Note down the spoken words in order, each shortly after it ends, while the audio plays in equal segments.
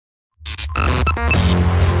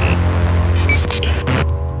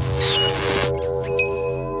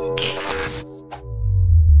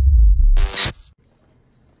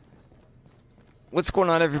What's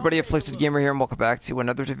going on, everybody? Afflicted Gamer here, and welcome back to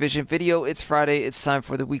another Division video. It's Friday. It's time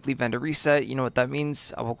for the weekly vendor reset. You know what that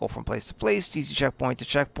means. I will go from place to place, easy checkpoint to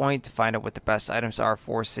checkpoint, to find out what the best items are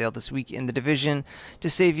for sale this week in the Division,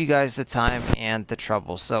 to save you guys the time and the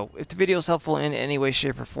trouble. So if the video is helpful in any way,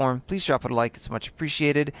 shape, or form, please drop it a like. It's much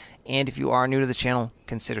appreciated. And if you are new to the channel,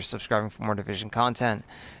 consider subscribing for more Division content.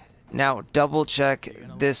 Now, double check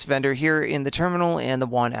this vendor here in the terminal and the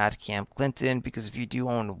one at Camp Clinton, because if you do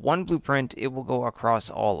own one blueprint, it will go across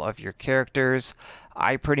all of your characters.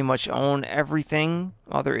 I pretty much own everything.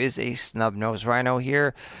 Well, there is a snub nose rhino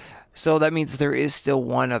here, so that means there is still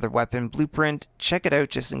one other weapon blueprint. Check it out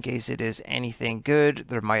just in case it is anything good.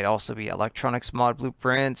 There might also be electronics mod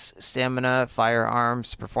blueprints, stamina,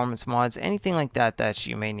 firearms, performance mods, anything like that that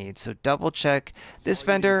you may need. So double check this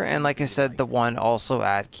vendor, and like I said, the one also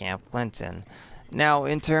at Camp Clinton. Now,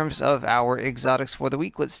 in terms of our exotics for the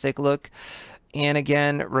week, let's take a look. And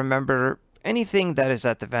again, remember, anything that is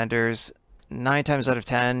at the vendors, 9 times out of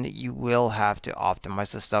 10, you will have to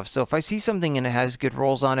optimize the stuff. So if I see something and it has good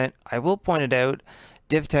rolls on it, I will point it out.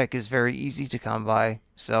 DivTech is very easy to come by,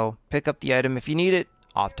 so pick up the item if you need it,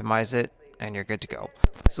 optimize it, and you're good to go.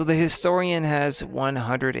 So the Historian has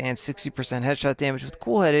 160% headshot damage with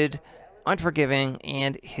Cool-Headed, Unforgiving,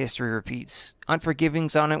 and History Repeats.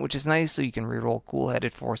 Unforgiving's on it, which is nice, so you can reroll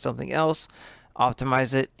Cool-Headed for something else,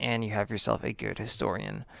 optimize it, and you have yourself a good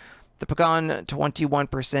Historian. The Pecan,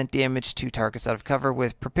 21% damage to targets out of cover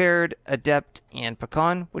with Prepared, Adept, and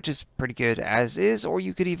Pecan, which is pretty good as is, or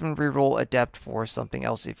you could even reroll Adept for something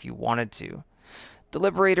else if you wanted to. The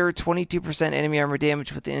Liberator, 22% enemy armor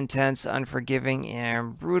damage with Intense, Unforgiving,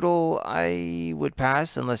 and Brutal. I would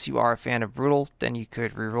pass unless you are a fan of Brutal, then you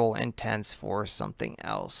could reroll Intense for something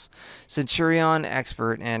else. Centurion,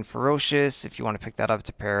 Expert, and Ferocious, if you want to pick that up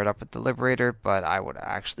to pair it up with the Liberator, but I would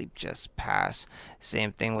actually just pass.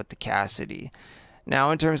 Same thing with the Cassidy.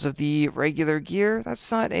 Now, in terms of the regular gear,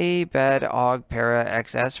 that's not a bad Aug Para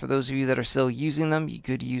XS. For those of you that are still using them, you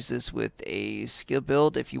could use this with a skill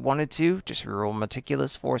build if you wanted to. Just reroll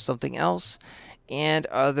Meticulous for something else. And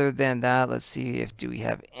other than that, let's see if do we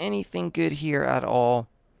have anything good here at all.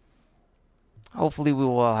 Hopefully we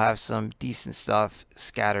will have some decent stuff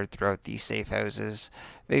scattered throughout these safe houses.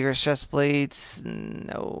 Vigorous chest plates,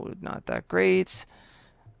 no, not that great.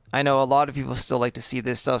 I know a lot of people still like to see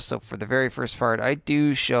this stuff, so for the very first part, I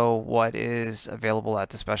do show what is available at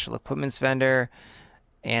the special equipments vendor,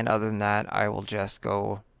 and other than that, I will just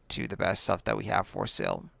go to the best stuff that we have for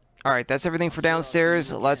sale. Alright, that's everything for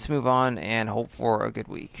downstairs. Let's move on and hope for a good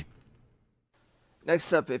week.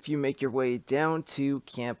 Next up, if you make your way down to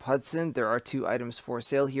Camp Hudson, there are 2 items for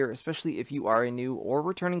sale here, especially if you are a new or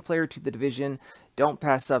returning player to the Division. Don't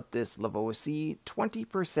pass up this LVOA-C,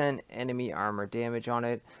 20% enemy armor damage on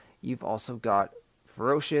it. You've also got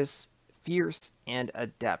Ferocious, Fierce, and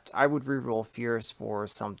Adept. I would reroll Fierce for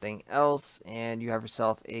something else, and you have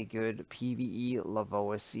yourself a good PvE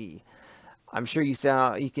LVOA-C. I'm sure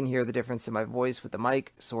you can hear the difference in my voice with the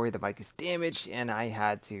mic. Sorry, the mic is damaged, and I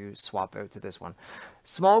had to swap out to this one.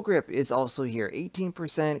 Small Grip is also here.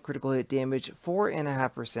 18% critical hit damage,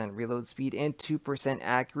 4.5% reload speed, and 2%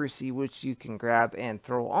 accuracy, which you can grab and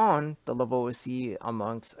throw on the LVOA-C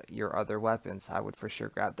amongst your other weapons. I would for sure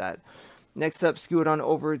grab that. Next up, scoot on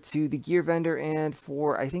over to the gear vendor, and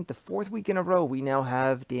for I think the 4th week in a row, we now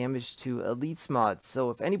have damage to elites mods. So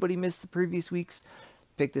if anybody missed the previous weeks,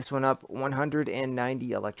 pick this one up.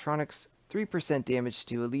 190 electronics, 3% damage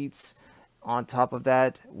to elites. On top of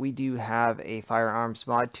that, we do have a firearms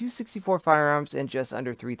mod, 264 firearms and just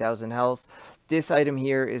under 3,000 health. This item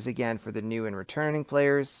here is again for the new and returning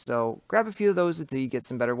players, so grab a few of those until you get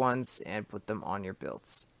some better ones and put them on your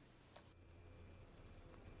builds.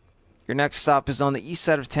 Your next stop is on the east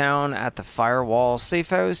side of town at the Firewall Safe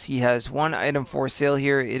House. He has 1 item for sale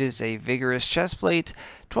here. It is a Vigorous chestplate,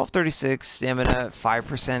 1236 stamina,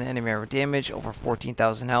 5% enemy armor damage, over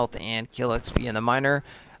 14,000 health, and kill XP in the minor.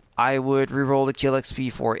 I would reroll the kill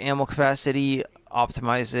XP for ammo capacity,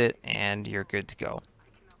 optimize it, and you're good to go.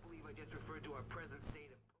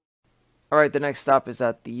 Alright, the next stop is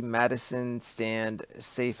at the Madison Stand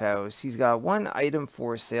Safe House. He's got 1 item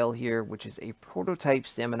for sale here, which is a prototype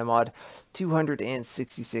stamina mod,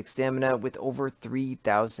 266 stamina with over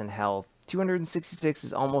 3,000 health. 266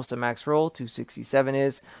 is almost a max roll, 267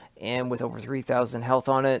 is, and with over 3,000 health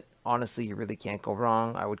on it, honestly, you really can't go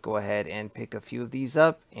wrong. I would go ahead and pick a few of these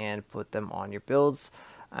up and put them on your builds.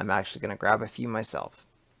 I'm actually going to grab a few myself.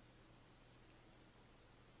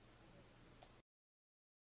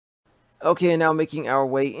 Okay, now making our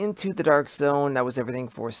way into the dark zone. That was everything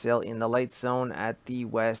for sale in the light zone at the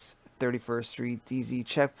West 31st Street DZ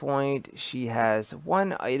checkpoint. She has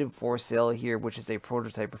one item for sale here, which is a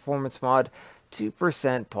prototype performance mod,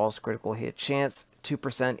 2% pulse critical hit chance.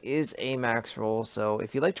 2% is a max roll, so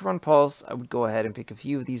if you like to run pulse, I would go ahead and pick a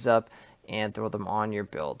few of these up and throw them on your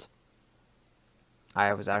build.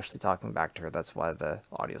 I was actually talking back to her, that's why the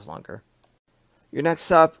audio is longer. Your next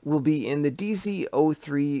stop will be in the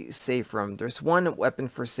DZ03 safe room. There's one weapon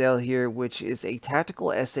for sale here, which is a tactical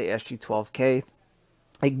SASG 12K.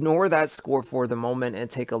 Ignore that score for the moment and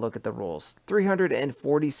take a look at the rolls.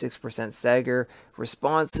 346% stagger,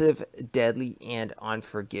 responsive, deadly, and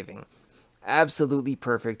unforgiving. Absolutely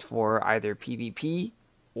perfect for either PvP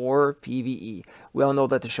or PvE. We all know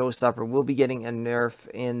that the Showstopper will be getting a nerf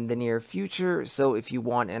in the near future, so if you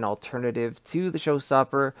want an alternative to the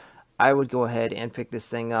Showstopper, I would go ahead and pick this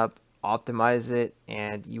thing up, optimize it,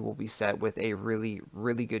 and you will be set with a really,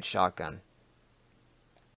 really good shotgun.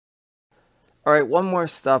 Alright, one more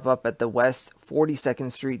stop up at the West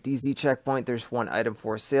 42nd Street DZ checkpoint. There's one item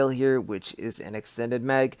for sale here, which is an extended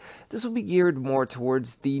mag. This will be geared more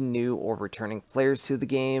towards the new or returning players to the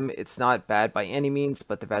game. It's not bad by any means,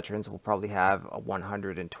 but the veterans will probably have a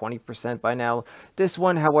 120% by now. This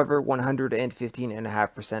one, however,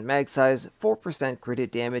 115.5% mag size, 4% crit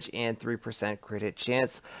hit damage, and 3% crit hit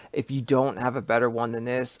chance. If you don't have a better one than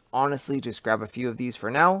this, honestly, just grab a few of these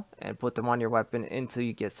for now and put them on your weapon until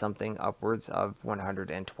you get something upwards of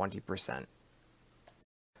 120%.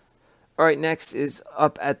 Alright, next is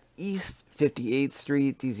up at East 58th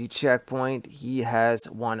Street DZ checkpoint. He has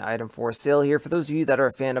one item for sale here. For those of you that are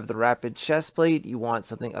a fan of the rapid chestplate, you want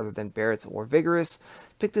something other than Barrett's or Vigorous,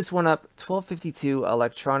 pick this one up. 1252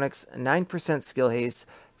 electronics, 9% skill haste,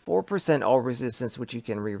 4% all resistance, which you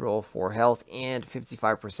can reroll for health, and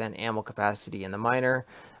 55% ammo capacity in the minor.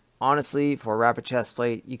 Honestly, for a rapid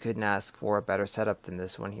chestplate, you couldn't ask for a better setup than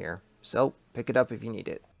this one here. So, pick it up if you need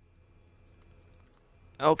it.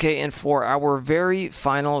 Okay, and for our very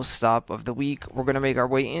final stop of the week, we're going to make our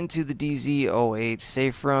way into the DZ08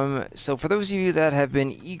 safe room. So for those of you that have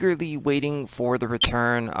been eagerly waiting for the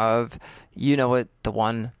return of, you know it, the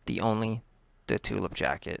one, the only, the Tulip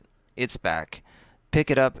jacket, it's back.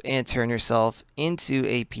 Pick it up and turn yourself into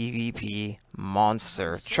a PvP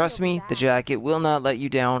monster. Trust me, the jacket will not let you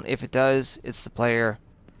down. If it does, it's the player,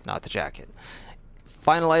 not the jacket.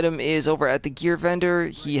 Final item is over at the gear vendor.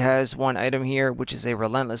 He has one item here, which is a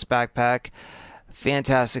Relentless backpack.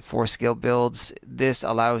 Fantastic for skill builds. This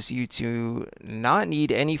allows you to not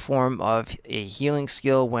need any form of a healing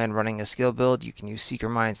skill when running a skill build. You can use Seeker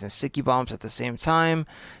Mines and Sticky Bombs at the same time.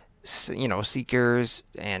 You know, Seekers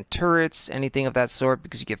and turrets, anything of that sort,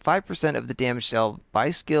 because you get 5% of the damage dealt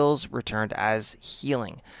by skills returned as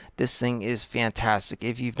healing. This thing is fantastic.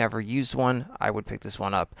 If you've never used one, I would pick this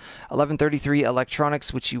one up. 1133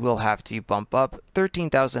 electronics, which you will have to bump up,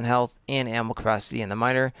 13,000 health and ammo capacity in the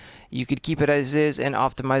minor. You could keep it as is and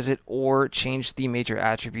optimize it, or change the major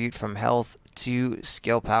attribute from health to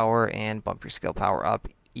skill power and bump your skill power up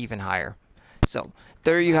even higher. So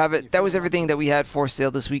there you have it. That was everything that we had for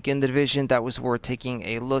sale this week in the division that was worth taking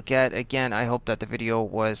a look at. Again, I hope that the video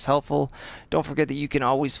was helpful. Don't forget that you can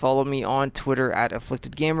always follow me on Twitter at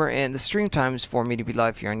Afflicted Gamer, and the stream times for me to be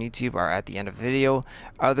live here on YouTube are at the end of the video.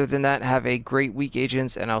 Other than that, have a great week,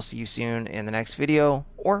 agents, and I'll see you soon in the next video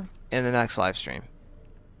or in the next live stream.